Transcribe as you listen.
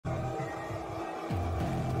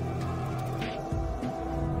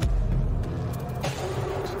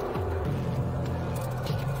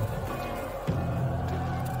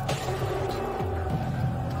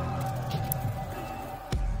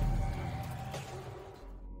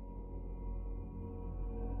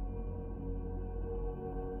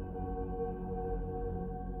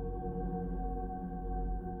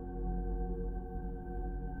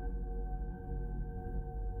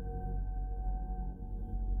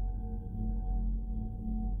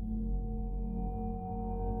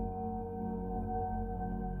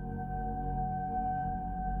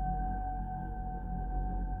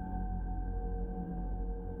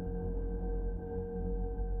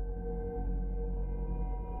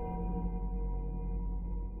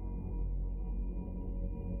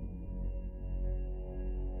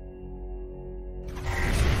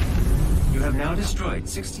now destroyed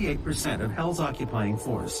 68% of Hell's occupying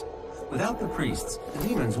force. Without the priests, the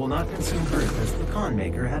demons will not consume Earth as the Khan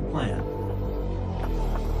Maker had planned.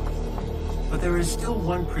 But there is still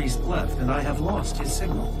one priest left, and I have lost his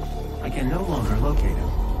signal. I can no longer locate him.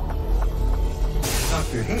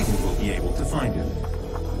 Dr. Hayden will be able to find him.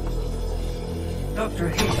 Dr.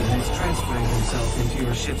 Hayden is transferring himself into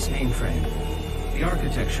your ship's mainframe. The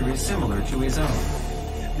architecture is similar to his own.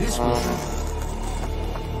 This will...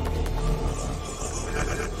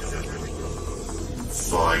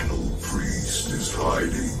 Final priest is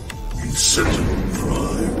hiding in Sentinel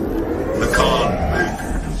Prime. The Khan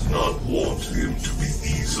Maker does not want him to be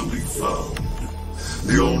easily found.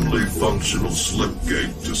 The only functional slip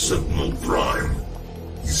gate to Sentinel Prime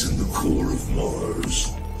is in the core of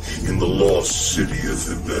Mars, in the lost city of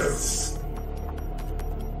Hibeth.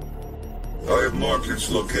 I have marked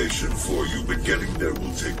its location for you, but getting there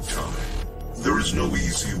will take time. There is no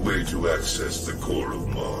easy way to access the core of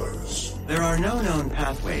Mars. There are no known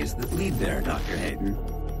pathways that lead there, Dr. Hayden.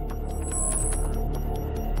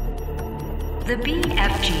 The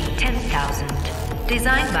BFG 10,000,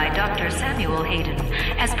 designed by Dr. Samuel Hayden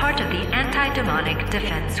as part of the anti-demonic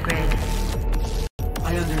defense grid.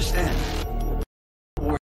 I understand.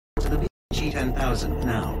 Or to the BFG 10,000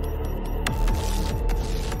 now.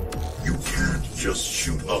 You can't just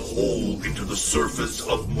shoot a hole into the surface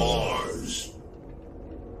of Mars.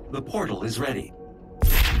 The portal is ready.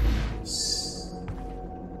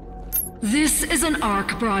 This is an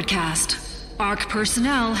ARC broadcast. ARC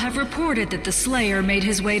personnel have reported that the Slayer made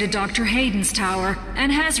his way to Dr. Hayden's tower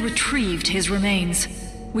and has retrieved his remains.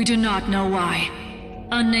 We do not know why.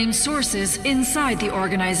 Unnamed sources inside the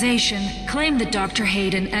organization claim that Dr.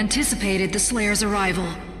 Hayden anticipated the Slayer's arrival.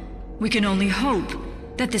 We can only hope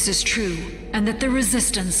that this is true and that the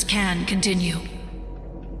resistance can continue.